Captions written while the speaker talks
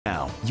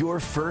your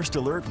First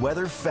Alert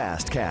Weather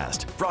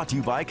Fastcast, brought to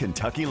you by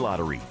Kentucky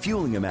Lottery,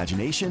 fueling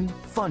imagination,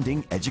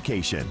 funding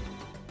education.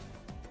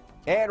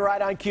 And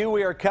right on cue,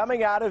 we are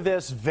coming out of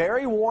this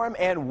very warm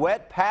and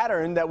wet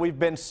pattern that we've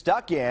been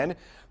stuck in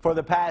for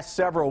the past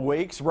several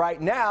weeks.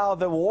 Right now,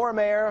 the warm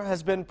air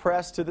has been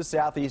pressed to the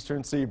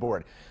southeastern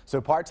seaboard.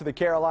 So parts of the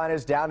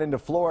Carolinas down into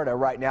Florida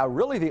right now,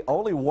 really the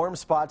only warm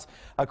spots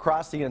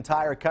across the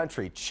entire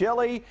country.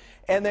 Chilly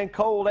and then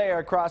cold air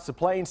across the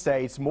plain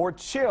states, more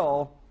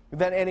chill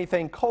than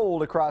anything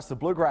cold across the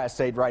bluegrass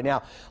state right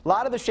now. A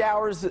lot of the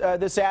showers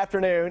this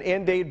afternoon,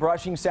 indeed,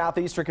 brushing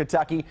southeastern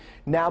Kentucky.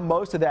 Now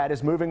most of that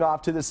is moving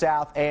off to the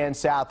south and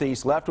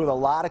southeast, left with a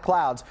lot of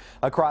clouds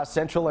across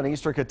central and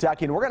eastern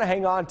Kentucky. And we're going to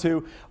hang on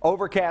to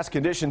overcast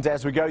conditions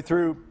as we go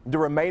through the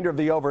remainder of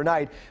the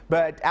overnight.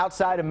 But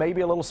outside of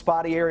maybe a little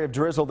spotty area of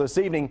drizzle this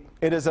evening,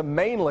 it is a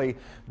mainly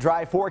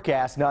dry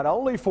forecast, not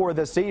only for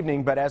this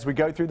evening, but as we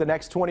go through the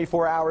next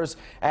 24 hours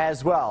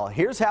as well.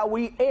 Here's how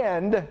we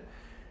end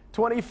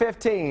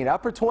 2015,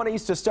 upper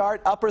 20s to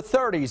start, upper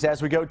 30s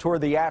as we go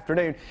toward the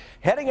afternoon.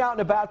 Heading out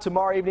and about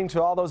tomorrow evening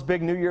to all those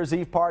big New Year's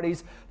Eve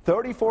parties.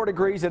 34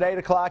 degrees at 8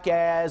 o'clock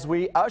as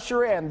we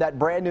usher in that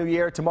brand new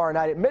year tomorrow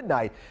night at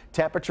midnight.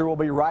 Temperature will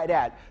be right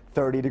at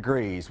 30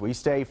 degrees. We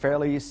stay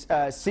fairly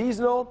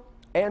seasonal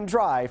and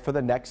dry for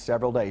the next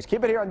several days.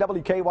 Keep it here on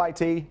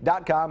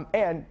WKYT.com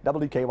and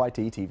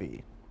WKYT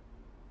TV.